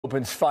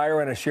opens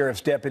fire on a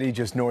sheriff's deputy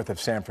just north of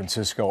San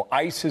Francisco.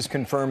 ICE has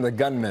confirmed the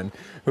gunman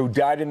who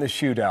died in the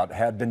shootout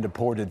had been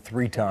deported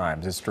 3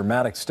 times. It's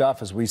dramatic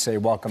stuff. As we say,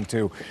 welcome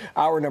to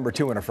hour number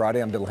 2 on a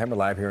Friday. I'm Bill Hemmer,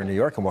 live here in New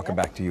York, and welcome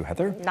back to you,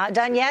 Heather. Not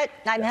done yet.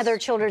 I'm Heather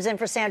Childers in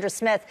for Sandra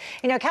Smith.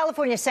 You know,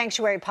 California's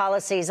sanctuary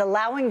policies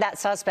allowing that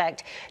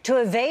suspect to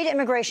evade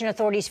immigration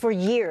authorities for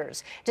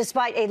years.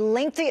 Despite a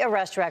lengthy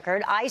arrest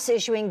record, ICE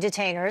issuing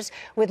detainers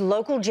with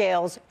local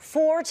jails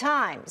 4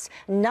 times.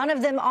 None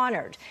of them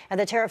honored. And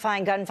the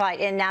terrifying gunfight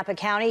in Napa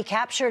County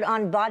captured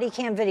on body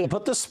cam video.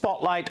 Put the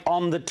spotlight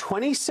on the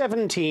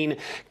 2017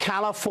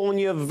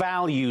 California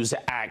Values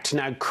Act.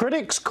 Now,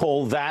 critics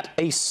call that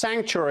a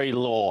sanctuary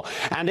law,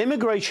 and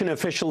immigration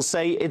officials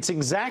say it's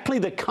exactly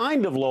the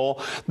kind of law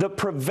that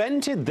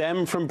prevented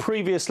them from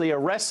previously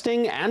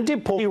arresting and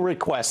deporting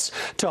requests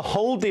to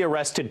hold the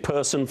arrested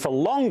person for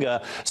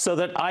longer so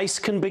that ICE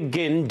can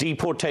begin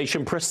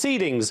deportation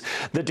proceedings.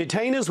 The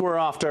detainers were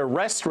after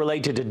arrests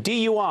related to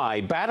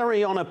DUI,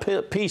 battery on a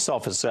peace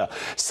officer,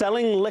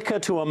 selling liquor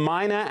to a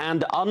minor,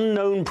 and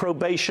unknown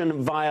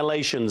probation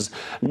violations.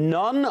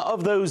 None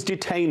of those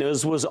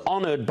detainers was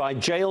honored by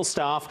jail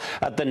staff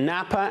at the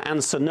Napa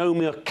and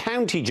Sonoma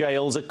County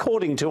jails,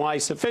 according to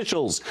ICE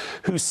officials,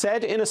 who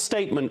said in a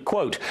statement,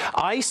 quote,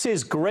 ICE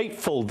is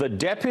grateful the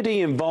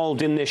deputy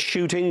involved in this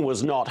shooting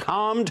was not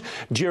harmed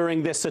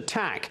during this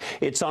attack.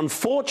 It's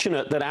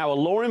unfortunate that our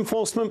law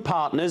enforcement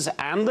partners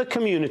and the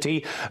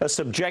community are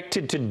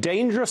subjected to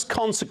dangerous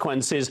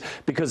consequences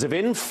because of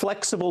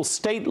inflexible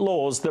state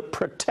laws that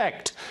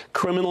protect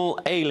criminal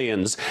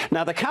aliens.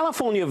 Now, the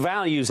California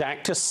Values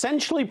Act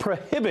essentially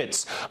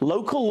prohibits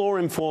local law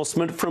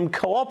enforcement from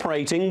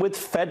cooperating with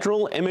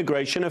federal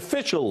immigration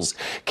officials,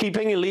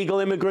 keeping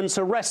illegal immigrants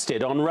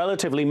arrested on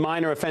relatively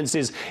minor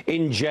offenses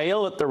in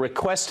jail at the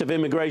request of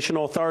immigration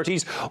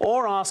authorities,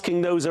 or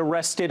asking those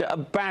arrested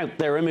about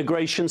their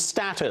immigration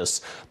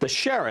status. The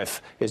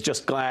sheriff is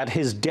just glad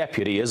his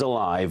deputy is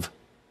alive.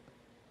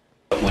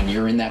 When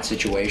you're in that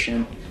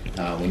situation,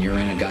 when you're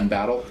in a gun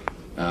battle,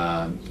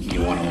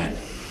 you want to win.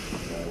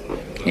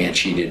 And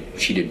she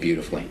did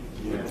beautifully.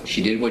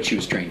 She did what she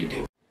was trained to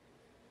do.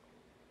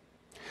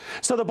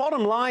 So the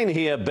bottom line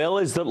here, Bill,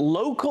 is that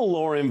local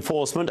law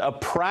enforcement are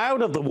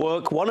proud of the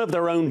work one of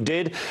their own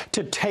did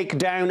to take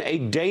down a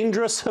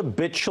dangerous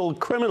habitual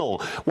criminal,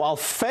 while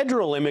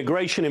federal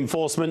immigration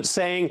enforcement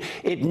saying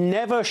it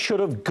never should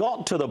have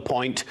got to the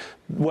point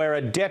where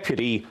a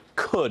deputy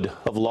could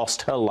have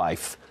lost her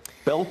life.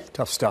 Bill?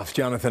 Tough stuff.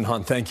 Jonathan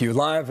Hunt, thank you.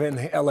 Live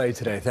in L.A.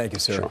 today. Thank you,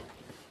 sir. Sure.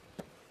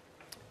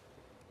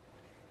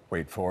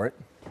 Wait for it.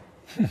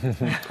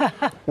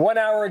 1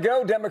 hour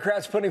ago,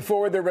 Democrats putting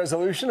forward their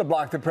resolution to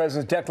block the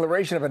president's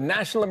declaration of a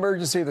national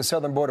emergency at the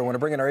southern border. I want to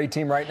bring in our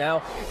A-team right now.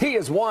 He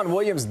is Juan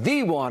Williams,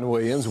 the Juan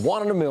Williams,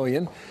 1 in a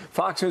million.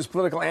 Fox News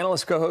political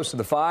analyst, co-host of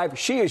The Five.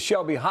 She is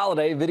Shelby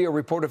Holiday, video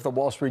reporter for the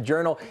Wall Street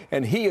Journal.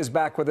 And he is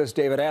back with us,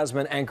 David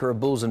Asman, anchor of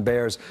Bulls and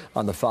Bears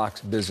on the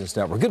Fox Business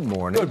Network. Good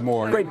morning. Good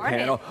morning. Great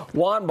panel.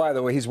 Juan, by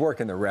the way, he's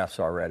working the refs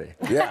already.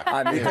 Yeah,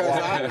 I mean, because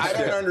I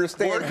don't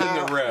understand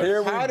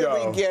how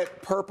did we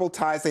get purple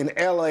ties in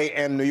L.A.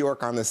 and New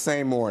York on the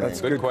same morning?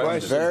 That's a good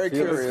question. Very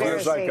curious.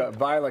 Feels like a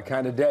Violet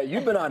kind of day.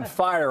 You've been on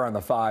fire on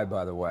the Five,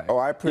 by the way. Oh,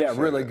 I appreciate it.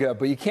 Yeah, really good.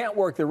 But you can't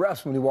work the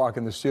refs when you walk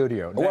in the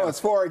studio. Well, it's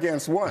 4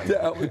 against 1.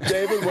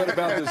 David, what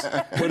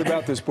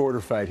about this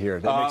border fight here?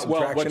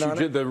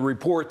 The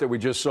report that we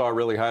just saw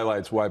really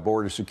highlights why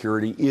border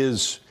security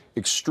is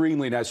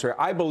extremely necessary.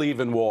 I believe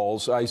in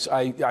walls. I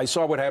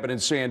saw what happened in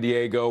San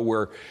Diego,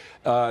 where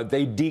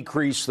they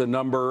decreased the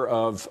number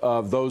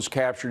of those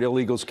captured,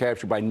 illegals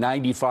captured, by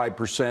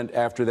 95%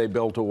 after they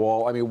built a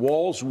wall. I mean,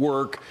 walls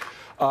work.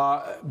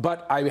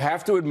 But I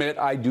have to admit,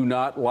 I do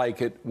not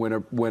like it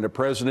when a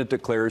president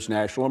declares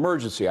national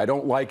emergency. I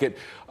don't like it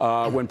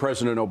when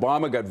President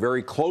Obama got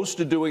very close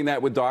to doing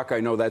that with DACA. I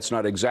know that's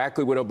not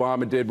exactly what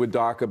Obama did with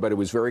DACA, but it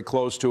was very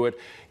close to it.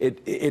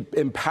 It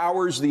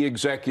empowers the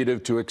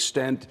executive to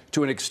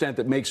an extent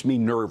that makes me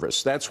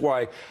nervous. That's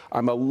why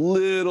I'm a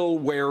little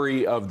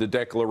wary of the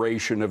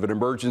declaration of an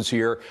emergency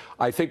here.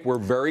 I think we're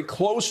very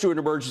close to an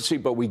emergency,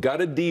 but we got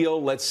a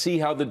deal. Let's see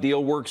how the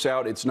deal works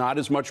out. It's not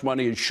as much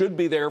money. It should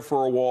be there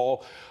for a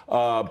wall,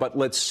 but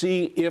let's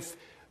see if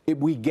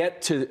we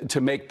get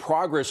to make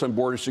progress on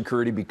border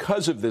security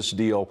because of this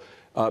deal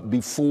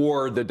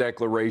before the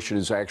declaration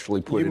is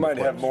actually put in place. You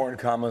might have more in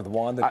common with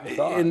Juan than you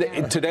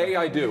thought. Today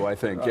I do, I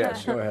think,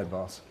 yes. Go ahead,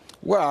 boss.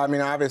 Well, I mean,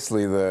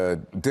 obviously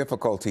the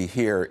difficulty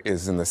here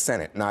is in the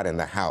Senate, not in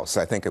the House.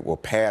 I think it will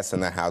pass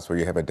in the House where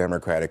you have a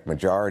Democratic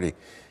majority.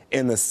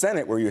 In the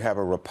Senate, where you have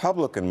a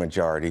Republican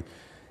majority,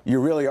 you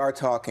really are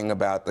talking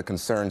about the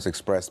concerns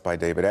expressed by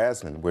David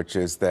Asman, which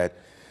is that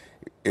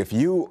if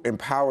you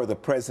empower the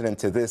president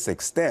to this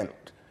extent,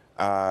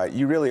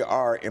 you really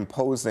are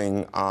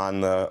imposing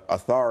on the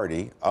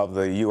authority of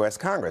the U.S.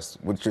 Congress,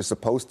 which is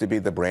supposed to be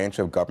the branch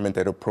of government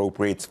that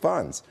appropriates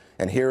funds.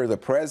 And here the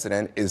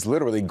president is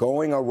literally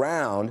going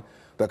around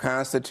the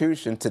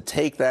Constitution to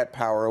take that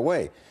power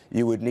away.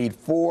 You would need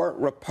 4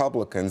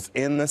 Republicans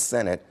in the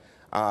Senate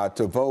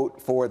to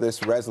vote for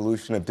this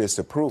resolution of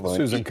disapproval.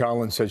 Susan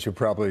Collins said she'll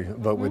probably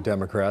vote with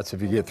Democrats.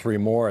 If you get 3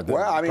 more, then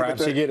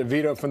perhaps you get a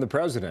veto from the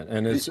president.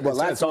 And it's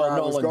that's all where I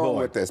was null and going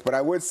void with this. But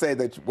I would say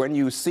that when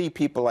you see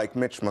people like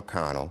Mitch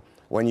McConnell,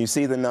 when you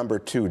see the number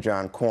 2,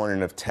 John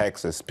Cornyn of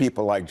Texas,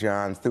 people like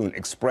John Thune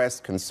express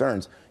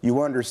concerns,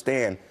 you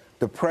understand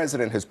the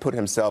president has put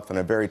himself in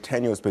a very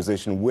tenuous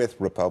position with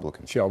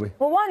Republicans. Shelby?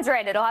 Well, Juan's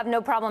right. It'll have no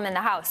problem in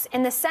the House.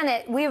 In the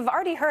Senate, we've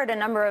already heard a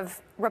number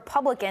of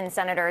Republican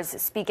senators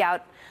speak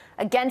out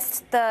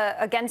against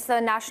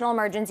the national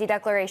emergency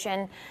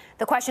declaration.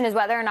 The question is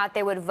whether or not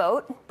they would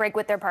break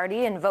with their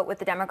party and vote with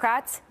the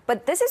Democrats.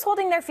 But this is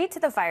holding their feet to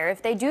the fire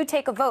if they do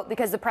take a vote,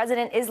 because the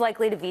president is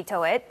likely to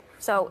veto it.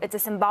 So it's a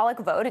symbolic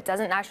vote. It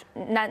doesn't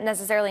not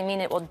necessarily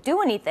mean it will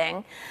do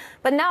anything.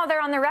 But now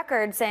they're on the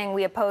record saying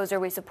we oppose or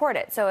we support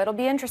it. So it'll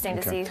be interesting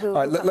to see who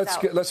comes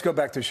out. Let's go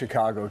back to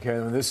Chicago, okay?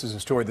 This is a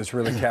story that's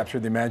really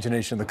captured the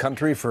imagination of the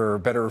country, for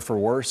better or for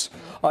worse.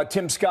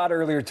 Tim Scott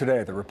earlier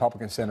today, the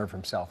Republican senator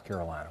from South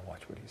Carolina.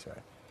 Watch what he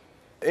said.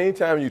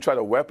 Anytime you try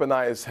to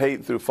weaponize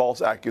hate through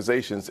false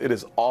accusations, it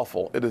is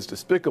awful. It is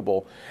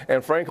despicable.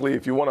 And frankly,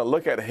 if you want to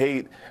look at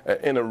hate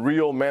in a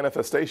real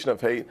manifestation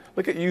of hate,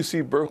 look at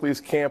UC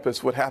Berkeley's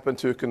campus, what happened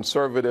to a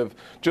conservative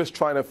just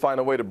trying to find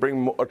a way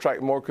to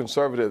attract more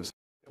conservatives.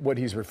 What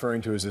he's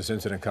referring to is this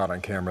incident caught on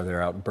camera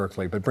there out in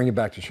Berkeley. But bring it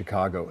back to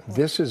Chicago.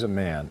 This is a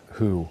man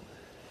who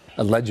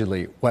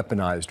allegedly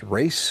weaponized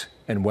race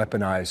and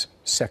weaponized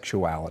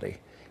sexuality.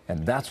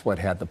 And that's what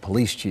had the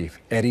police chief,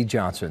 Eddie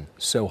Johnson,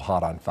 so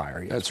hot on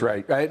fire. That's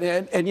right.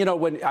 And you know,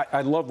 when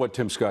I love what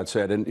Tim Scott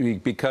said,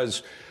 and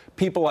because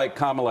people like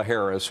Kamala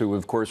Harris, who,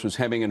 of course, was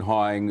hemming and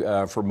hawing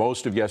for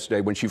most of yesterday,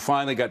 when she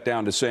finally got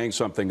down to saying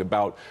something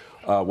about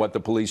what the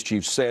police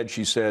chief said,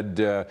 she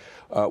said,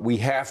 we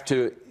have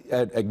to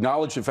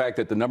acknowledge the fact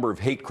that the number of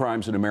hate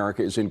crimes in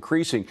America is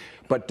increasing.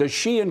 But does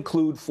she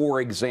include,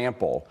 for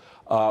example,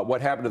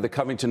 what happened to the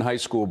Covington High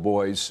School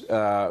boys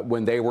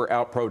when they were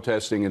out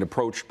protesting and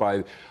approached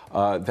by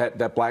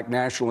that black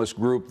nationalist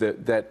group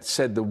that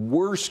said the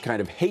worst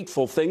kind of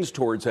hateful things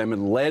towards them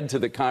and led to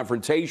the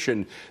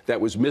confrontation that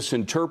was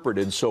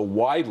misinterpreted so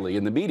widely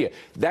in the media?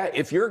 That,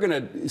 if you're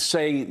going to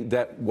say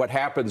that what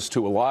happens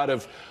to a lot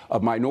of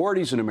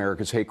minorities in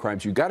America's hate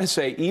crimes, you've got to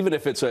say, even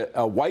if it's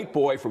a white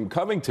boy from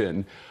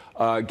Covington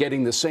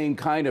getting the same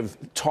kind of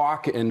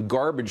talk and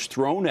garbage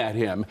thrown at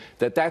him,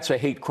 that's a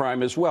hate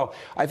crime as well.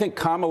 I think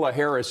Kamala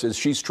Harris, as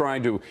she's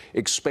trying to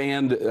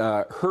expand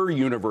her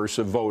universe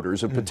of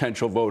voters, of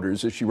potential voters,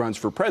 as she runs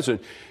for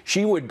president,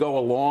 she would go a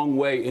long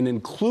way in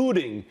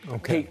including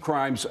hate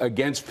crimes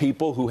against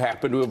people who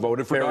happen to have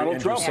voted for Donald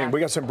Trump. Yeah. We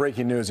got some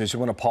breaking news. I just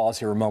want to pause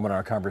here a moment on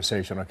our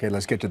conversation. Okay,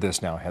 let's get to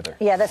this now, Heather.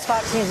 Yeah, that's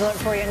Fox News alert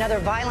for you. Another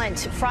violent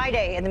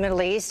Friday in the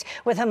Middle East,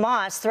 with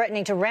Hamas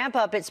threatening to ramp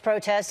up its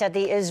protest at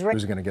the Israeli.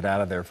 Who's going to get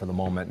out of there for the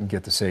moment and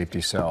get to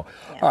safety? So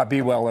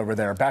be well over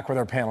there. Back with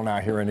our panel now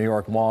here in New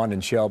York, Juan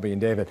and Shelby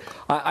and David.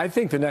 I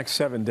think the next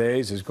 7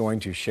 days is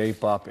going to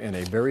shape up in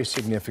a very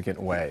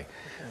significant way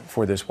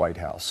for this White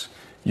House.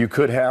 You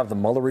could have the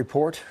Mueller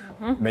report,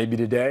 maybe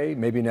today,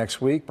 maybe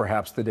next week,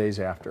 perhaps the days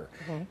after.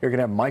 You're going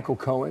to have Michael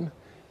Cohen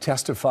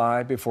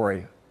testify before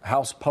a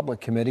House Public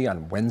Committee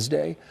on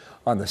Wednesday,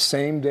 on the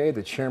same day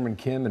that Chairman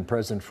Kim and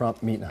President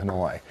Trump meet in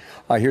Hanoi.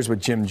 Here's what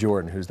Jim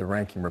Jordan, who's the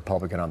ranking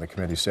Republican on the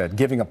committee, said.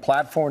 Giving a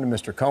platform to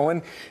Mr.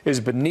 Cohen is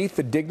beneath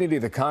the dignity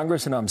of the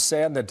Congress, and I'm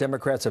sad that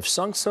Democrats have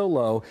sunk so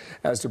low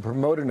as to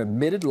promote an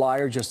admitted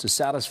liar just to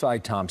satisfy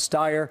Tom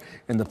Steyer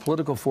and the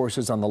political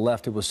forces on the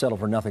left who will settle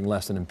for nothing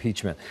less than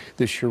impeachment.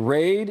 The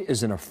charade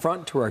is an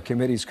affront to our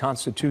committee's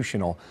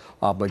constitutional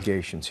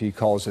obligations. He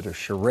calls it a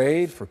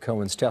charade for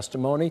Cohen's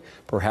testimony.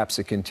 Perhaps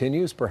it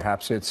continues,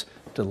 perhaps it's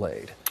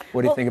delayed.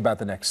 What do you think about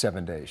the next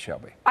 7 days,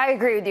 Shelby? I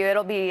agree with you.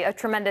 It'll be a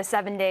tremendous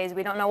 7 days.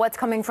 We don't know what's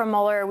coming from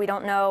Mueller. We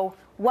don't know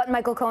what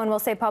Michael Cohen will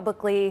say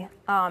publicly,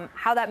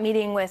 how that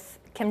meeting with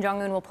Kim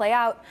Jong-un will play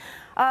out.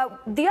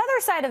 The other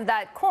side of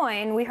that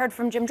coin, we heard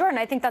from Jim Jordan.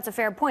 I think that's a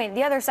fair point.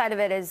 The other side of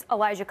it is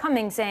Elijah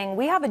Cummings saying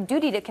we have a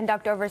duty to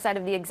conduct oversight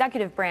of the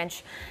executive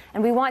branch,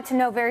 and we want to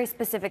know very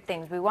specific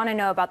things. We want to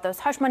know about those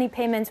hush money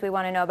payments. We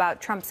want to know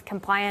about Trump's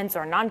compliance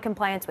or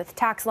non-compliance with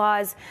tax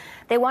laws.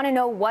 They want to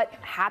know what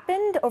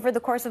happened over the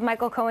course of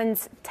Michael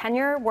Cohen's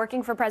tenure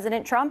working for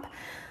President Trump.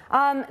 They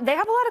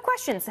have a lot of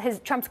questions.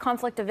 Trump's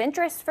conflict of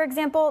interest, for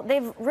example.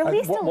 They've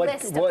released a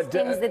list of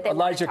things that they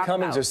want to talk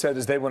Cummings about. has said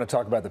is they want to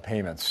talk about the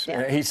payments.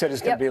 He said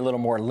it's going to be a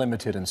little more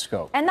limited in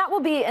scope. And that will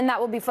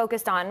be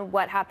focused on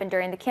what happened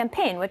during the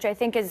campaign, which I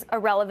think is a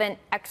relevant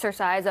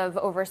exercise of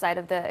oversight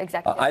of the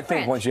executive branch. I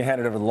think once you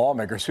hand it over to the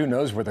lawmakers, who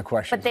knows where the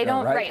questions But they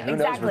don't, go, right?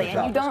 Exactly.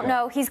 And you don't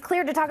know. He's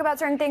cleared to talk about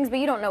certain things, but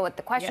you don't know what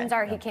the questions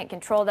are. He can't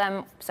control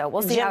them. So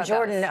we'll see how it Jim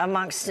Jordan, goes.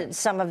 amongst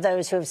some of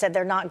those who have said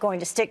they're not going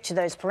to stick to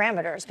those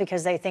parameters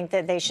because they think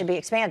that they should be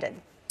expanded.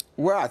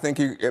 Well, I think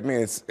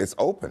it's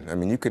open. I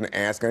mean, you can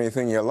ask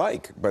anything you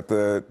like, but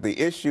the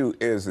issue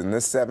is in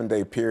this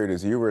 7-day period,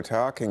 as you were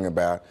talking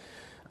about,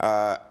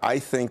 I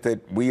think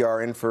that we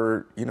are in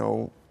for,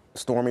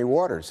 stormy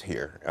waters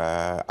here.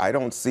 I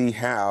don't see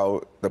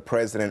how the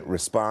president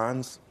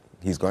responds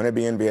He's going to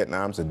be in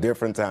Vietnam. It's a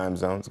different time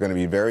zone. It's going to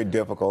be very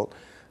difficult.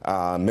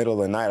 Middle of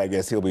the night, I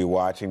guess he'll be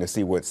watching to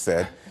see what's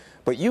said.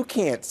 But you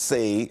can't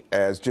say,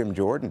 as Jim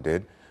Jordan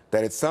did,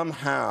 that it's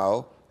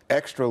somehow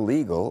extra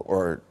legal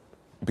or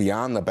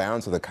beyond the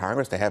bounds of the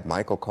Congress to have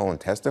Michael Cohen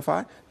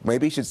testify.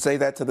 Maybe you should say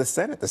that to the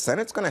Senate. The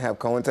Senate's going to have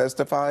Cohen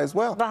testify as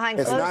well. Behind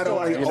it's not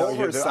only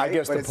oversight, I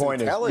guess but the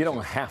point is you don't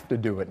intelligence. have to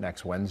do it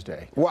next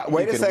Wednesday. Well,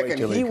 wait a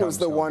second. He was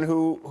the home. one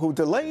who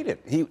delayed it.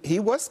 He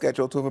was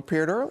scheduled to have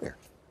appeared earlier.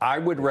 I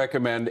would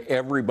recommend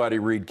everybody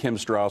read Kim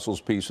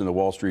Strassel's piece in the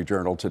Wall Street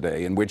Journal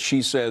today, in which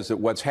she says that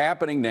what's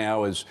happening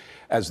now is,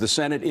 as the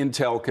Senate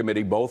Intel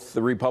Committee, both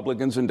the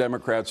Republicans and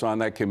Democrats on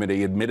that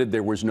committee admitted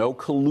there was no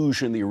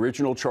collusion. The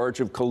original charge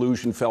of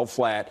collusion fell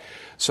flat.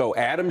 So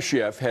Adam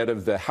Schiff, head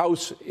of the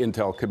House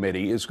Intel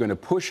Committee, is going to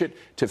push it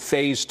to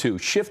phase 2.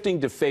 Shifting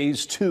to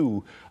phase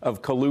 2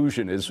 of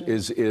collusion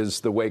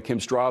is the way Kim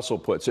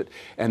Strassel puts it.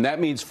 And that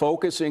means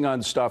focusing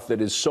on stuff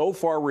that is so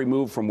far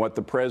removed from what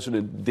the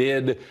president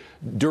did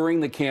during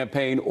the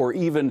campaign or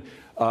even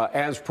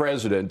as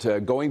president,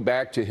 going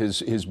back to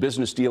his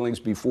business dealings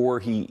before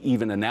he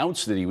even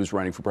announced that he was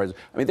running for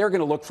president. I mean, they're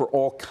going to look for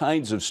all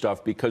kinds of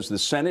stuff because the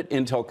Senate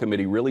Intel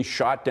Committee really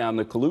shot down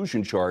the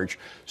collusion charge.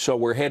 So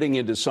we're heading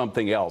into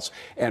something else.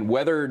 And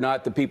whether or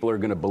not the people are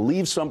going to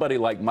believe somebody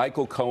like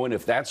Michael Cohen,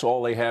 if that's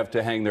all they have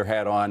to hang their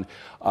hat on,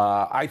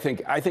 I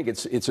think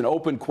it's an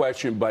open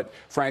question. But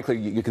frankly,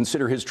 you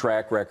consider his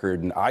track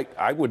record, and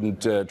I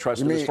wouldn't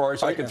trust him as far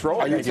as I can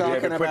throw it. Who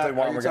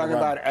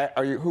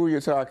are you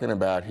talking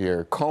about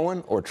here?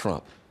 Cohen or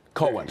Trump?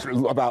 Cohen.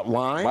 About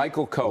lying?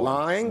 Michael Cohen.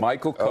 Lying?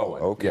 Michael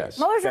Cohen. Okay. Yes.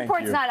 Mueller's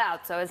report's not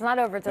out, so it's not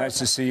over till. Nice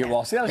to see you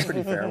all. See, that was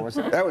pretty fair,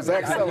 wasn't it? That was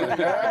excellent.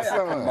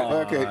 Excellent.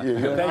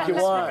 Okay. Thank you,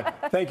 Juan.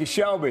 Thank you,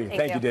 Shelby.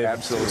 Thank you, Dave.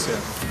 Absolutely.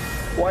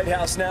 White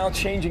House now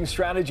changing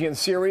strategy in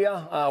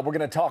Syria. We're going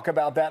to talk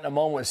about that in a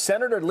moment with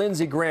Senator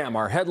Lindsey Graham,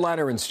 our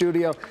headliner in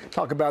studio.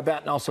 Talk about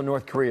that and also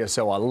North Korea.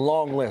 So a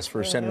long list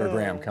for Senator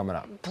Graham coming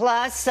up.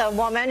 Plus, a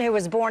woman who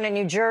was born in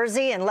New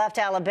Jersey and left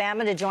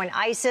Alabama to join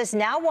ISIS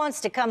now wants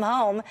to come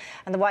home,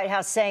 and the White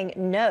House saying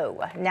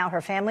no. Now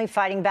her family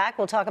fighting back.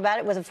 We'll talk about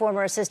it with a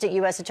former assistant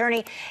U.S.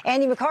 attorney,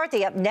 Andy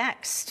McCarthy, up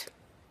next.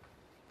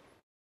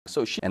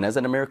 So and as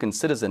an American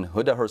citizen,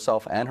 Huda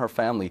herself and her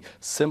family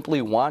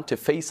simply want to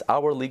face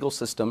our legal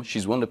system.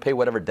 She's willing to pay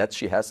whatever debts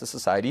she has to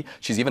society.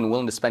 She's even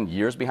willing to spend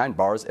years behind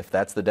bars if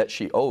that's the debt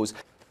she owes.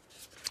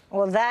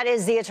 Well, that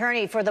is the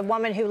attorney for the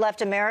woman who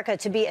left America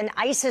to be an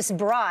ISIS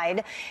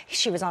bride.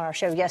 She was on our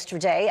show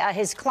yesterday.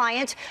 His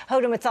client,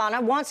 Hoda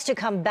Muthana, wants to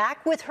come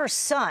back with her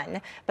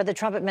son, but the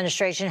Trump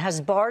administration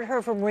has barred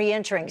her from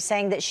re-entering,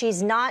 saying that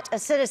she's not a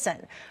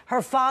citizen.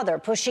 Her father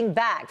pushing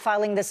back,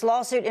 filing this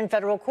lawsuit in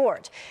federal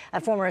court. A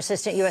former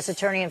assistant U.S.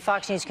 attorney and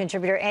Fox News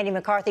contributor Andy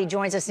McCarthy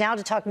joins us now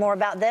to talk more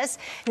about this.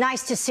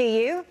 Nice to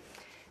see you.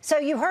 So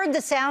you heard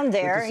the sound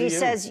there. He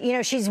says, you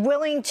know, she's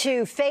willing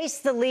to face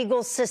the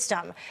legal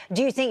system.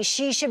 Do you think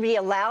she should be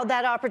allowed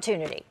that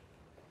opportunity?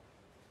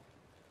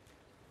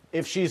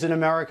 If she's an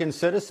American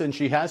citizen,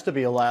 she has to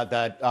be allowed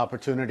that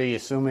opportunity,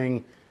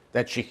 assuming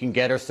that she can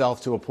get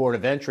herself to a port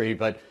of entry.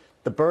 But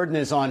the burden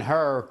is on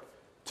her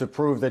to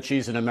prove that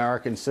she's an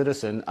American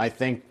citizen. I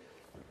think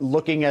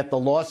looking at the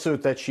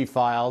lawsuit that she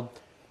filed,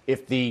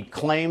 if the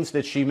claims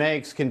that she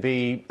makes can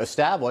be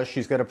established,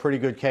 she's got a pretty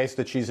good case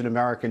that she's an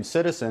American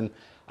citizen.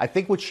 I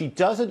think what she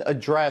doesn't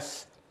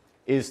address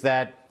is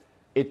that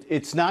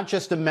it's not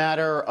just a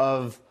matter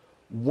of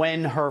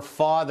when her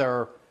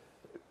father,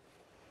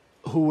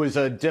 who was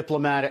a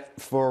diplomat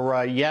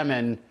for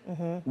Yemen,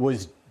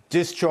 was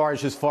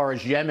discharged as far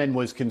as Yemen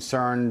was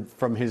concerned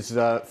from his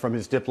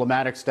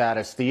diplomatic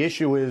status. The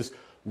issue is,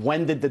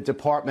 when did the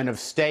Department of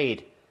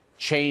State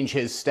change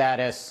his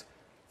status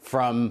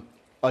from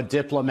a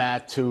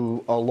diplomat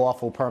to a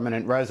lawful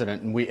permanent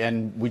resident?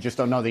 And we just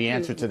don't know the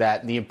answer to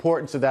that. And the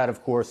importance of that,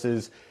 of course,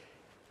 is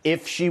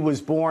if she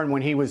was born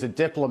when he was a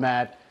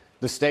diplomat,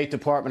 the State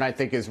Department, I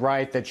think, is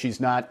right that she's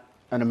not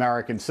an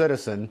American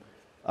citizen.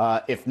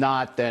 If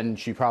not, then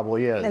she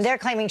probably is. And they're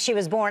claiming she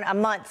was born a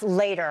month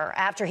later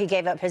after he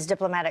gave up his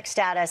diplomatic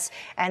status,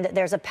 and that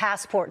there's a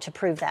passport to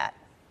prove that.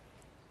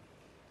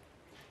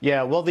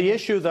 Yeah, well, the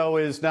issue, though,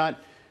 is not,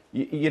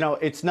 you know,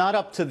 it's not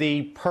up to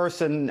the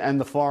person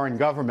and the foreign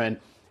government.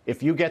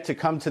 If you get to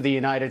come to the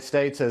United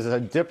States as a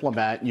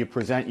diplomat and you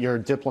present your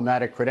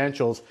diplomatic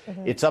credentials,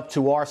 it's up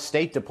to our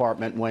State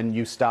Department when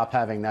you stop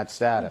having that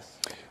status.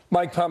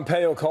 Mike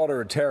Pompeo called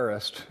her a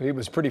terrorist. He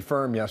was pretty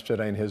firm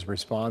yesterday in his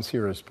response.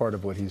 Here is part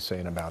of what he's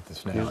saying about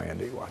this now.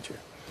 Andy, watch it.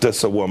 This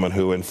is a woman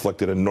who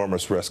inflicted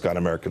enormous risk on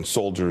American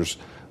soldiers,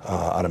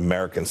 on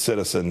American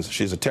citizens.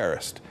 She's a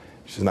terrorist.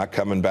 She's not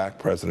coming back.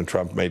 President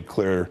Trump made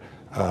clear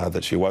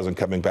that she wasn't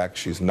coming back.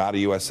 She's not a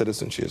U.S.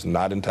 citizen. She is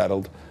not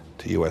entitled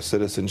to U.S.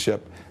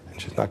 citizenship,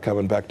 and she's not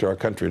coming back to our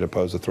country to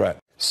pose a threat.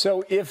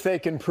 So if they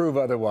can prove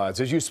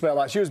otherwise, as you spell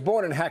out, she was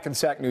born in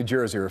Hackensack, New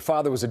Jersey. Her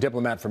father was a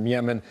diplomat from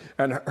Yemen,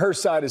 and her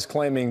side is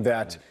claiming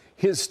that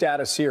his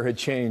status here had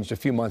changed a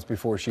few months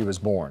before she was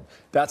born.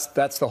 That's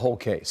the whole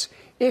case.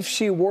 If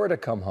she were to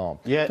come home,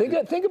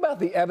 think about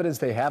the evidence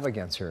they have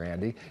against her,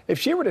 Andy. If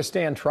she were to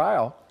stand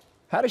trial,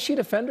 how does she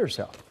defend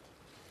herself?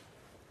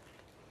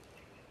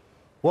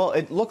 Well,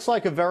 it looks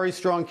like a very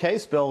strong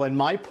case, Bill. And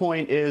my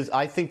point is,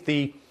 I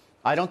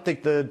don't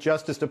think the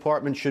Justice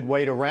Department should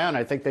wait around.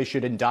 I think they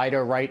should indict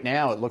her right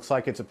now. It looks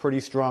like it's a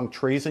pretty strong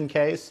treason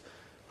case,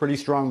 pretty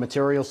strong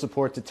material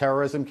support to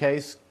terrorism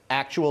case,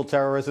 actual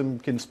terrorism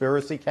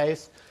conspiracy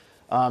case.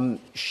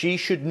 She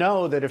should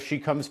know that if she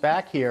comes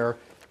back here,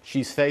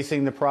 she's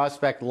facing the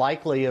prospect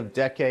likely of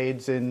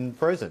decades in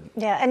prison.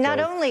 Yeah, and not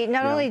only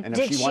and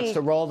did if she wants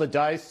to roll the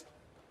dice.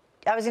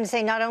 I was going to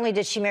say, not only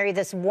did she marry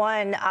this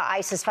one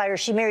ISIS fighter,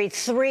 she married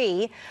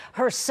 3.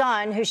 Her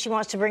son, who she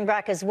wants to bring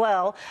back as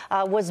well,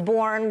 was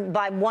born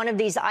by one of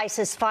these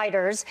ISIS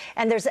fighters.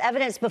 And there's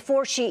evidence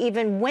before she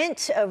even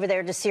went over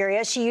there to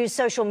Syria, she used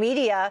social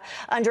media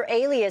under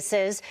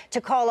aliases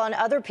to call on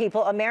other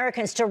people,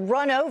 Americans, to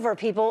run over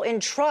people in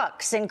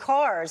trucks and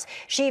cars.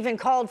 She even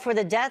called for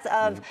the death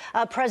of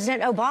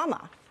President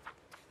Obama.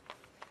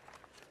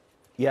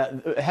 Yeah,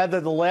 Heather,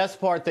 the last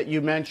part that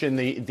you mentioned,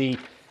 the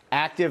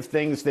active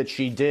things that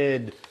she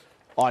did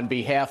on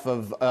behalf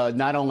of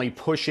not only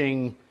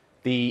pushing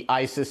the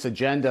ISIS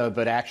agenda,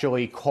 but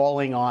actually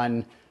calling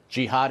on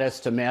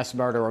jihadists to mass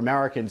murder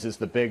Americans is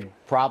the big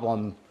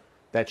problem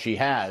that she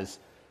has.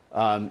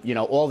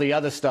 All the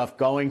other stuff,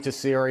 going to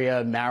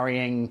Syria,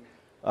 marrying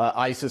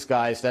ISIS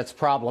guys, that's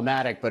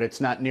problematic, but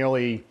it's not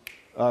nearly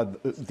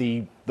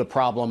the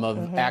problem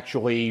of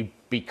actually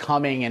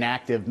becoming an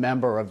active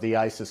member of the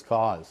ISIS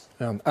cause.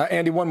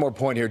 Andy, one more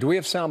point here. Do we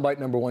have soundbite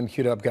number 1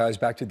 queued up, guys?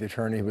 Back to the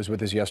attorney who was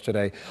with us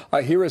yesterday.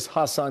 Here is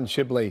Hassan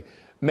Shibli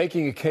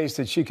making a case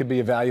that she could be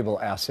a valuable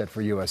asset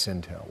for U.S.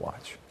 intel.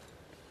 Watch.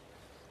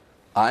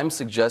 I'm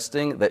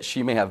suggesting that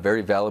she may have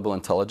very valuable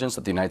intelligence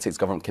that the United States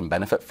government can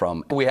benefit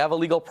from. We have a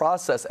legal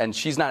process, and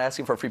she's not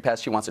asking for a free pass.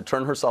 She wants to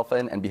turn herself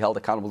in and be held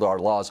accountable to our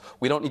laws.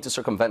 We don't need to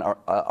circumvent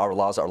our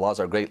laws. Our laws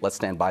are great. Let's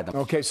stand by them.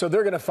 Okay, so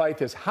they're going to fight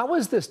this. How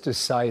is this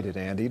decided,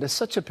 Andy? It is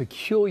such a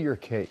peculiar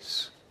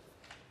case.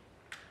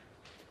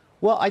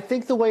 Well, I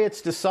think the way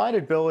it's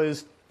decided, Bill,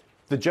 is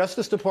the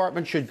Justice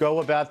Department should go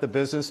about the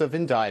business of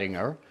indicting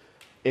her.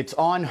 It's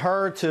on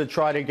her to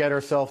try to get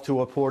herself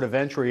to a port of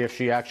entry if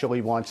she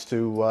actually wants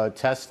to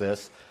test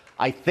this.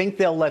 I think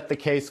they'll let the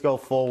case go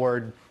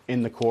forward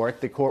in the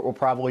court. The court will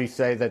probably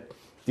say that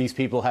these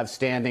people have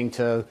standing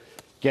to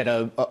get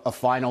a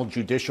final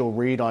judicial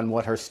read on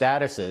what her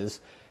status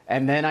is.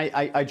 And then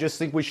I just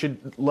think we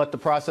should let the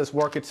process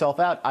work itself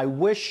out. I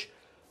wish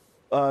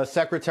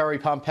Secretary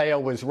Pompeo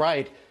was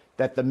right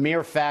that the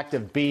mere fact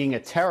of being a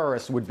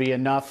terrorist would be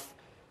enough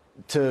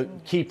to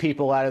keep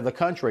people out of the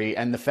country,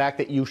 and the fact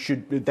that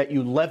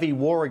you levy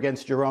war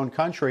against your own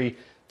country,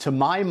 to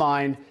my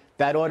mind,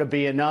 that ought to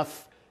be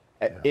enough,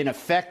 in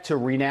effect, to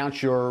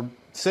renounce your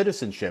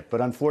citizenship.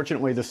 But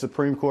unfortunately, the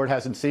Supreme Court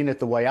hasn't seen it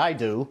the way I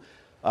do,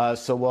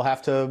 so we'll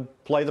have to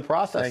play the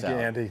process out. Thank you,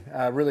 Andy.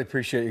 I really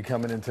appreciate you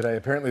coming in today.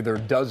 Apparently, there are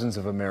dozens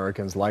of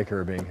Americans like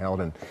her being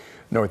held in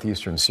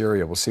northeastern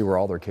Syria. We'll see where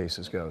all their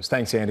cases goes.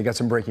 Thanks, Andy. Got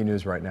some breaking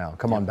news right now.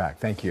 Come on back.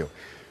 Thank you.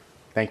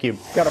 Thank you.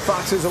 Got a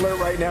Fox News alert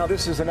right now.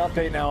 This is an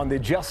update now on the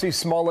Jussie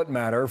Smollett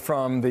matter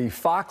from the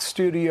Fox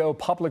Studio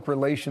Public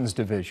Relations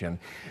Division.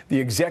 The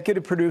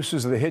executive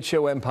producers of the hit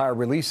show Empire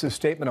released a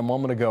statement a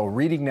moment ago.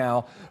 Reading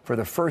now for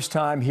the first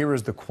time, here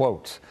is the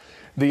quote.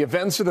 The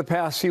events of the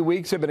past few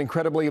weeks have been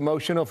incredibly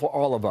emotional for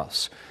all of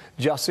us.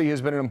 Jussie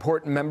has been an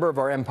important member of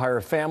our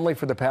Empire family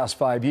for the past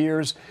 5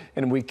 years,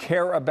 and we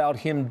care about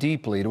him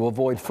deeply. To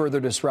avoid further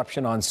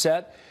disruption on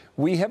set,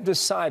 we have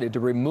decided to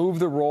remove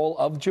the role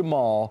of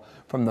Jamal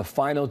from the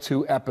final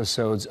 2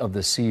 episodes of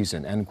the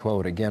season, end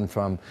quote. Again,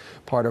 from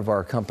part of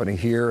our company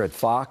here at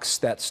Fox,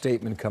 that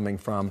statement coming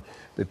from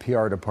the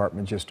PR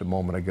department just a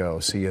moment ago.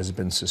 So he has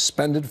been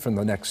suspended from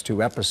the next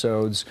 2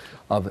 episodes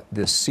of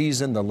this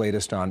season, the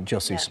latest on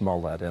Jussie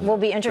Smollett. And will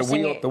be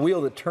interesting. The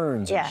wheel that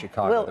turns in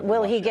Chicago.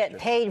 Will he get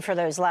paid for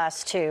those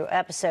last 2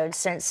 episodes,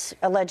 since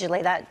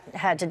allegedly that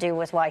had to do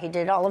with why he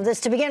did all of this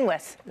to begin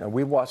with?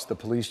 We watched the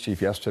police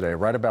chief yesterday,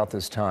 right about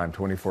this time,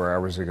 24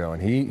 hours ago,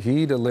 and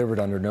he delivered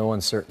under no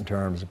uncertain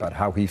terms about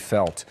how he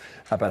felt,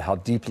 about how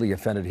deeply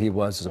offended he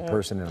was as a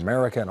person in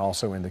America and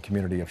also in the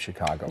community of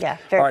Chicago. Yeah,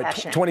 very all right,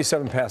 passionate.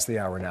 27 past the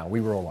hour now. We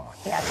roll on.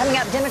 Yeah, coming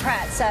up,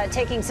 Democrats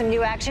taking some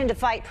new action to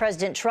fight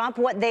President Trump.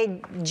 What they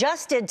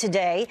just did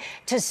today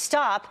to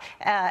stop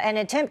an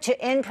attempt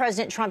to end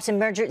President Trump's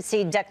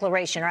emergency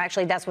declaration, or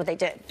actually that's what they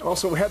did.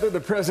 Also, Heather,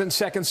 the president's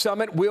second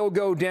summit will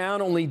go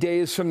down only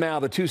days from now.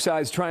 The 2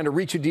 sides trying to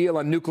reach a deal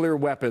on nuclear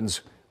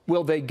weapons.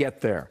 Will they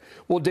get there?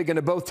 We'll dig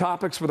into both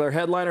topics with our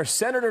headliner.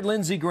 Senator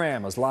Lindsey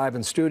Graham is live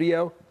in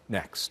studio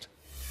next.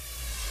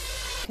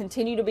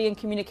 Continue to be in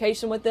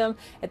communication with them.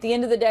 At the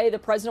end of the day, the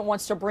president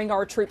wants to bring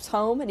our troops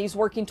home, and he's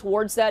working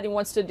towards that. He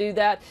wants to do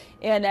that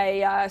in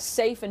a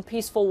safe and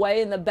peaceful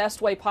way, in the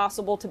best way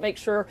possible, to make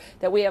sure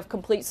that we have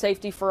complete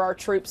safety for our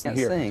troops.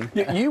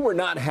 You were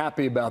not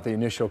happy about the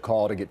initial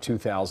call to get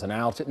 2,000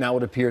 out. Now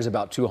it appears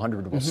about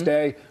 200 will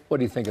stay. What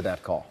do you think of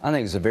that call? I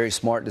think it's a very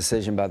smart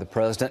decision by the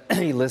president.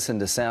 He listened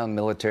to sound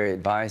military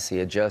advice. He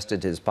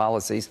adjusted his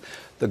policies.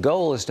 The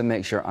goal is to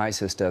make sure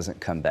ISIS doesn't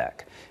come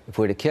back. If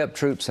we'd have kept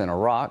troops in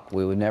Iraq,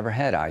 we would never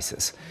had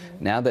ISIS.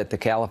 Now that the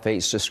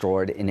caliphate's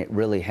destroyed, and it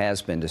really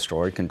has been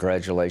destroyed,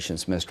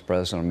 congratulations, Mr.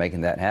 President, on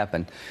making that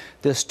happen,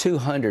 this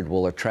 200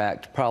 will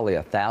attract probably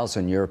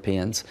 1,000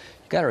 Europeans.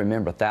 Got to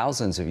remember,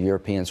 thousands of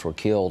Europeans were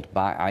killed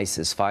by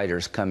ISIS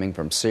fighters coming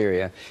from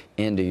Syria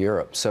into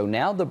Europe. So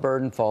now the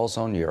burden falls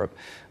on Europe.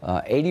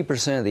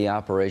 80% of the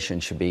operation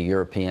should be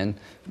European,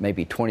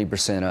 maybe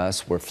 20%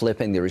 us. We're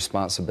flipping the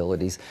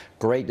responsibilities.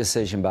 Great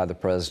decision by the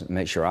president to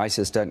make sure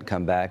ISIS doesn't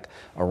come back,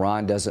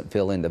 Iran doesn't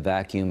fill in the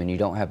vacuum, and you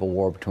don't have a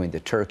war between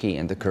the Turkey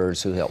and the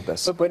Kurds who helped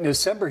us. But in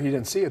December, he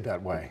didn't see it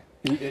that way.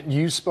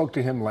 You spoke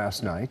to him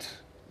last night.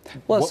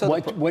 Well,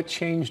 what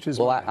changed his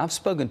mind? I've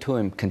spoken to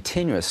him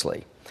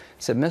continuously.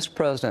 Said, Mr.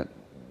 President,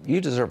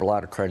 you deserve a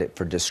lot of credit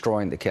for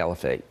destroying the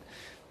caliphate,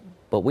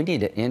 but we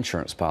need an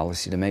insurance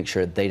policy to make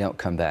sure they don't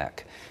come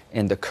back.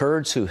 And the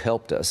Kurds who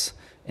helped us,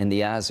 in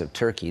the eyes of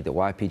Turkey, the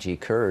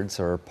YPG Kurds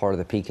are part of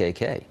the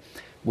PKK.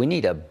 We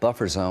need a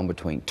buffer zone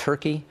between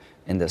Turkey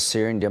and the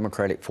Syrian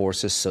Democratic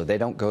Forces so they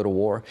don't go to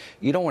war.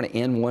 You don't want to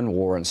end one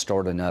war and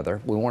start another.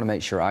 We want to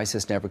make sure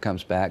ISIS never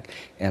comes back,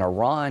 and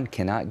Iran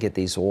cannot get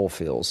these oil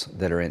fields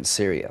that are in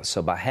Syria.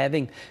 So by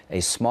having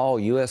a small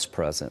U.S.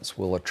 presence,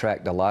 we'll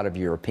attract a lot of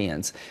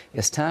Europeans.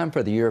 It's time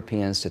for the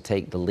Europeans to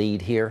take the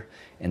lead here,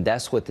 and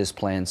that's what this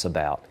plan's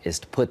about, is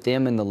to put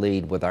them in the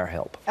lead with our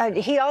help.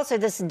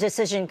 This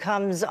decision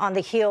comes on the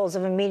heels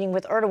of a meeting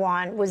with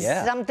Erdogan. Was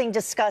something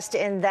discussed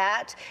in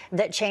that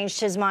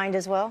changed his mind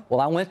as well? Well,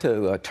 I went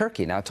to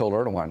Turkey, and I told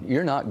Erdogan,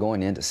 you're not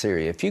going into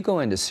Syria. If you go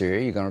into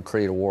Syria, you're going to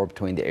create a war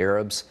between the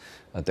Arabs,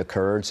 the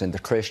Kurds, and the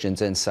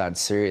Christians inside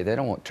Syria. They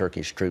don't want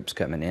Turkish troops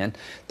coming in.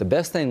 The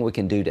best thing we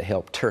can do to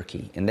help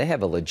Turkey, and they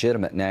have a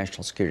legitimate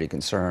national security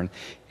concern,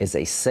 is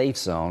a safe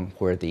zone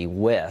where the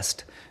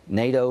West,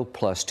 NATO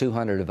plus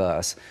 200 of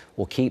us,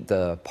 will keep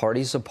the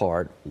parties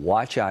apart,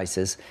 watch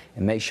ISIS,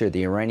 and make sure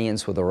the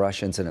Iranians with the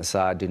Russians and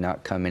Assad do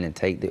not come in and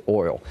take the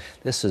oil.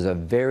 This is a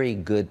very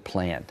good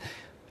plan.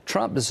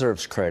 Trump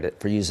deserves credit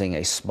for using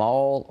a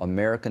small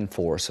American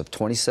force of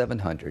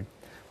 2,700.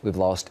 We've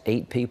lost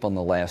 8 people in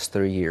the last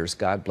 3 years.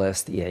 God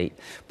bless the 8.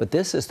 But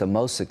this is the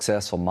most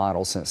successful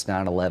model since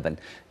 9/11.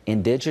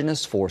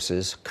 Indigenous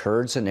forces,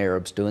 Kurds and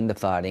Arabs doing the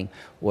fighting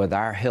with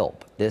our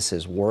help. This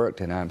has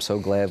worked, and I'm so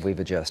glad we've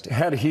adjusted.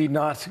 Had he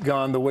not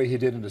gone the way he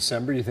did in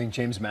December, do you think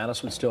James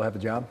Mattis would still have the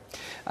job?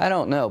 I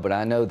don't know, but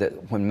I know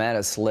that when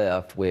Mattis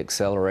left, we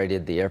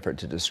accelerated the effort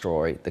to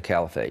destroy the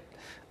caliphate.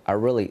 I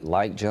really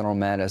like General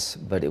Mattis,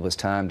 but it was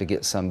time to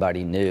get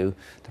somebody new.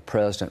 The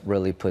president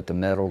really put the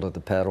metal to the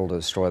pedal to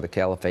destroy the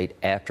caliphate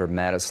after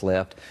Mattis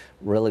left.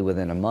 Really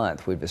within a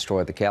month, we've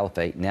destroyed the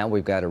caliphate. Now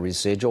we've got a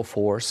residual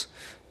force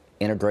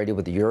integrated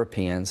with the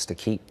Europeans to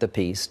keep the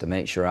peace, to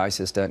make sure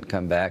ISIS doesn't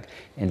come back,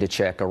 and to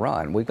check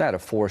Iran. We've got a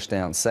force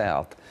down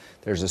south.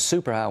 There's a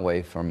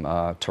superhighway from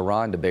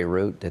Tehran to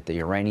Beirut that the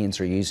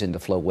Iranians are using to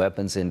flow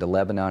weapons into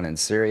Lebanon and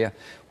Syria.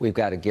 We've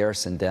got a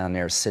garrison down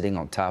there sitting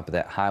on top of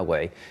that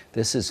highway.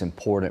 This is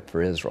important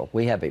for Israel.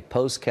 We have a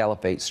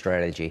post-caliphate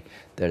strategy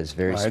that is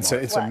very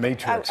smart. It's a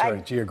matrix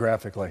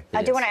geographically.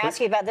 I do want to ask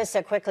you about this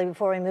quickly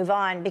before we move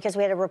on, because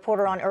we had a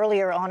reporter on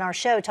earlier on our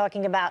show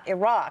talking about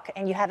Iraq,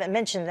 and you haven't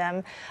mentioned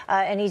them.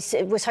 And he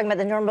was talking about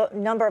the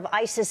number of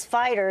ISIS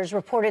fighters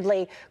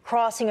reportedly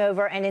crossing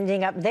over and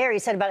ending up there. He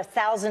said about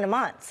 1,000 a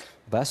month.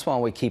 That's why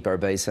we keep our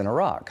base in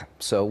Iraq.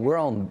 So we're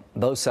on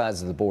both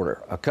sides of the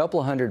border. A couple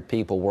of hundred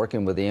people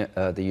working with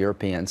the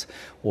Europeans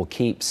will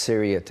keep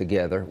Syria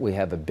together. We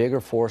have a bigger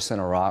force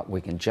in Iraq.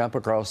 We can jump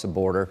across the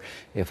border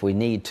if we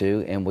need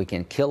to, and we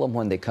can kill them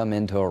when they come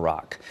into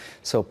Iraq.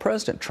 So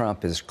President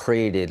Trump has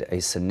created a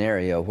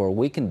scenario where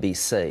we can be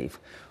safe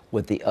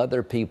with the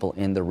other people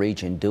in the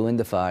region doing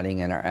the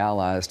fighting and our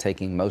allies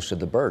taking most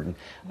of the burden.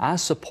 I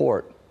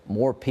support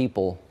more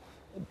people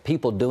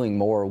doing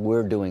more,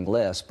 we're doing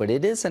less, but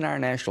it is in our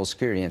national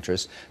security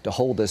interest to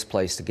hold this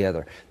place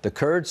together. The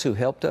Kurds who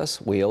helped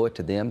us, we owe it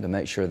to them to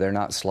make sure they're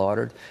not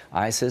slaughtered.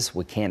 ISIS,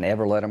 we can't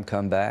ever let them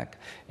come back.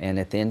 And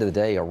at the end of the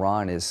day,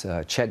 Iran is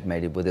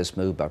checkmated with this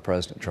move by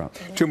President Trump.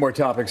 2 more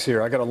topics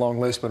here. I got a long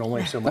list, but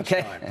only so much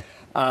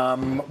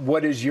time.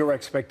 What is your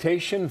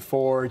expectation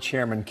for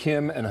Chairman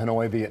Kim and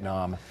Hanoi,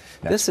 Vietnam?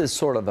 This is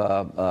sort of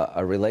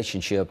a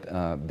relationship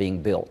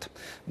being built.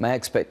 My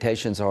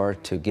expectations are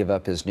to give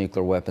up his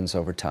nuclear weapons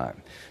over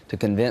time, to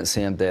convince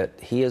him that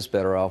he is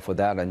better off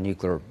without a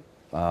nuclear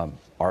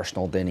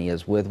arsenal than he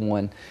is with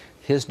one.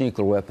 His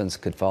nuclear weapons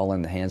could fall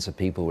in the hands of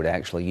people who would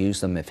actually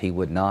use them if he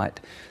would not.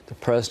 The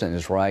president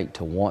is right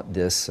to want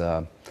this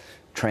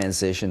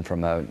transition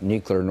from a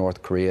nuclear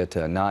North Korea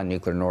to a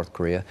non-nuclear North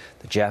Korea.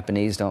 The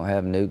Japanese don't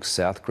have nukes.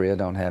 South Korea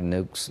don't have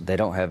nukes. They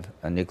don't have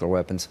nuclear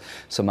weapons.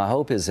 So my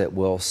hope is that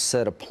we'll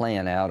set a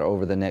plan out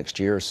over the next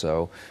year or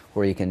so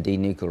where you can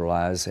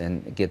denuclearize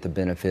and get the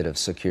benefit of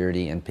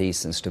security and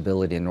peace and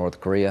stability in North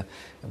Korea.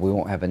 We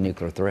won't have a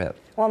nuclear threat.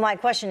 Well, my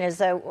question is,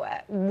 though,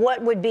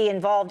 what would be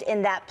involved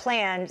in that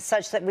plan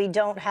such that we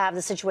don't have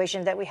the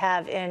situation that we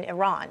have in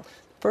Iran?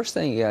 First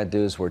thing you got to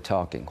do is we're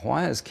talking.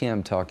 Why is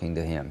Kim talking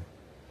to him?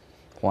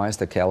 Why is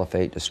the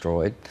caliphate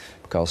destroyed?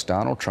 Because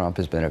Donald Trump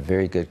has been a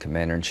very good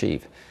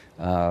commander-in-chief.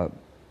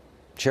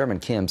 Chairman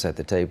Kim's at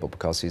the table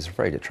because he's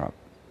afraid of Trump.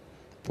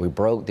 We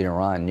broke the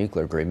Iran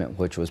nuclear agreement,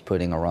 which was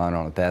putting Iran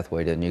on a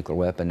pathway to a nuclear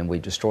weapon, and we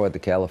destroyed the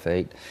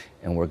caliphate,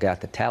 and we got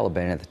the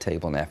Taliban at the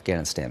table in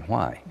Afghanistan.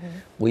 Why?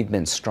 We've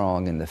been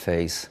strong in the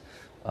face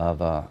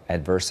of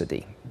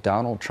adversity.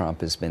 Donald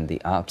Trump has been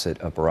the opposite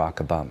of Barack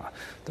Obama.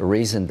 The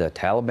reason the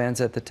Taliban's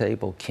at the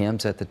table,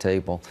 Kim's at the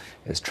table,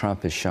 is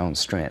Trump has shown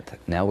strength.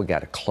 Now we got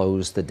to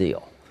close the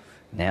deal.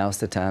 Now's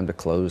the time to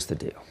close the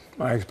deal.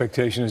 My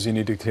expectation is you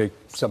need to take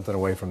something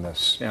away from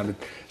this.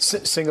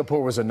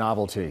 Singapore was a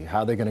novelty. How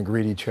are they going to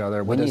greet each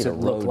other? What does it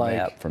look like? We need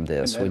a roadmap from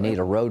this. We need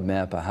a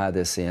roadmap of how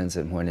this ends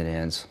and when it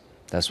ends.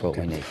 That's what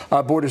we need.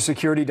 Border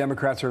security,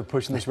 Democrats are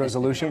pushing this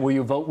resolution. Will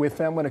you vote with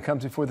them when it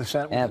comes before the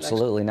Senate?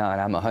 Absolutely not.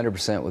 I'm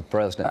 100% with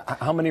President.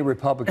 How many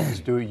Republicans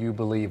do you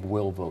believe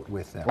will vote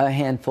with them? A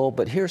handful,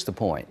 but here's the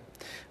point.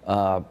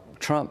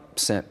 Trump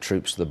sent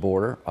troops to the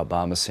border.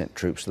 Obama sent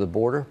troops to the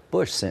border.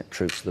 Bush sent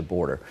troops to the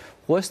border.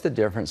 What's the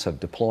difference of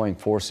deploying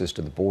forces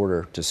to the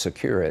border to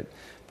secure it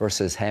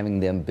versus having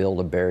them build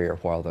a barrier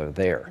while they're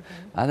there?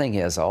 I think he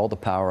has all the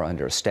power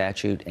under a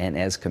statute and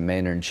as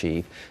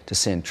commander-in-chief to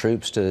send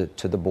troops to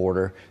the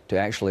border to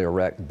actually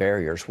erect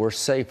barriers. We're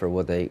safer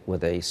with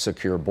a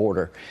secure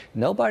border.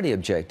 Nobody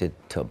objected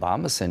to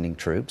Obama sending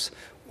troops.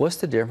 What's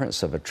the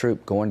difference of a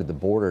troop going to the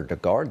border to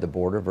guard the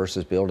border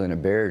versus building a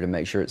barrier to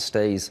make sure it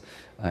stays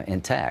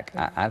intact?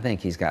 I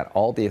think he's got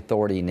all the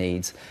authority he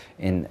needs,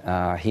 and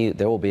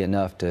there will be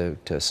enough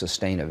to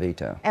sustain a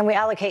veto. And we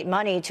allocate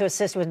money to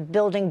assist with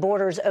building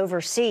borders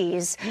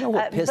overseas. You know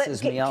what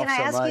pisses me off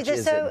so much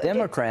is that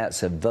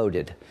Democrats have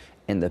voted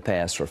in the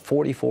past for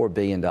 $44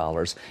 billion,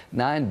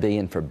 $9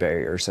 billion for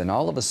barriers, and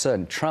all of a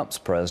sudden Trump's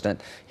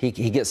president, he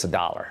gets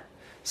 $1.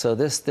 So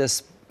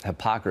this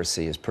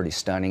hypocrisy is pretty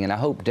stunning, and I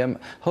hope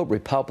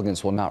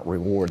Republicans will not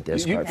reward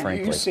this, quite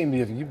frankly. You seem to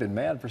have, you've been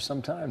mad for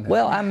some time now.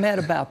 Well, I'm mad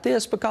about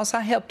this because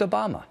I helped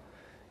Obama.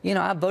 You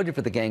know, I voted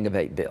for the Gang of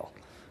Eight bill.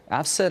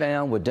 I've sat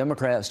down with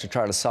Democrats to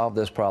try to solve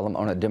this problem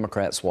on a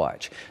Democrat's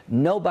watch.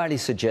 Nobody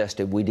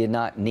suggested we did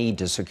not need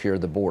to secure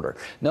the border.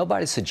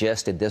 Nobody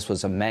suggested this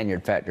was a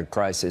manufactured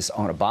crisis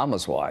on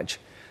Obama's watch.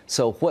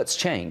 So what's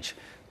changed?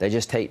 They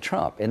just hate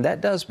Trump, and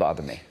that does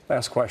bother me.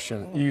 Last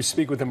question. You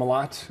speak with him a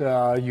lot.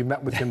 You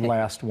met with him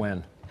last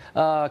when?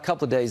 A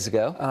couple of days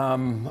ago.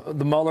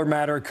 The Mueller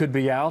matter could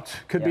be out.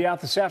 Could be out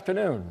this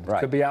afternoon. Right.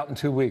 Could be out in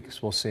 2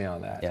 weeks. We'll see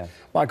on that. Yeah.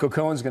 Michael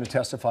Cohen's going to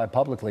testify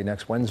publicly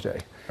next Wednesday.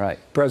 Right.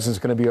 The president's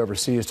going to be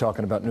overseas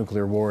talking about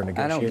nuclear war and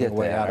negotiating a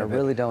way out of it. I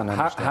really don't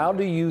understand. How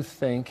do you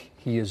think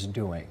he is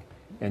doing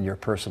in your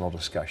personal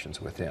discussions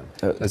with him?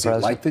 Does he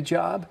like the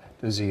job?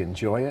 Does he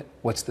enjoy it?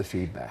 What's the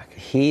feedback?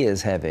 He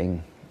is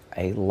having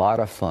a lot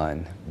of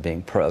fun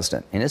being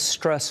president, and it's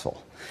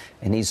stressful,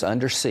 and he's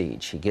under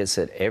siege. He gets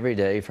it every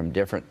day from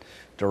different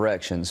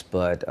directions,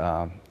 but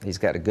he's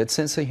got a good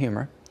sense of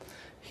humor.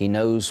 He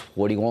knows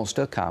what he wants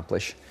to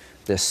accomplish.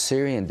 The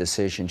Syrian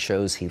decision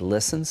shows he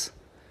listens.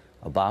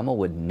 Obama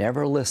would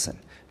never listen.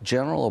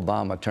 General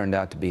Obama turned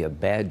out to be a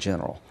bad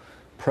general.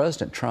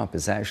 President Trump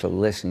is actually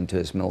listening to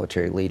his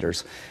military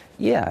leaders.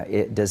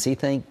 Yeah, does he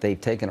think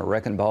they've taken a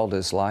wrecking ball to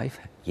his life?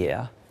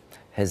 Yeah.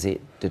 Has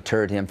it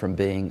deterred him from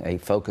being a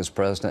focused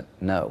president?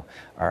 No.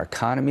 Our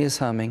economy is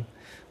humming.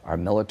 Our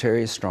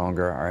military is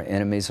stronger. Our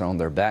enemies are on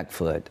their back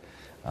foot.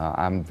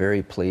 I'm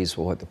very pleased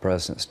with what the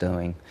president's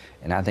doing,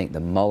 and I think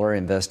the Mueller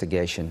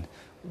investigation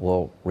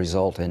will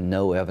result in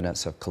no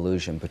evidence of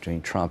collusion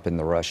between Trump and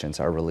the Russians.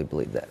 I really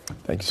believe that.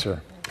 Thank you,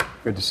 sir.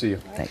 Good to see you.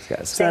 Thanks,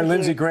 guys. Senator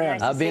Lindsey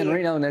Graham. I'll be in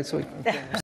Reno next week.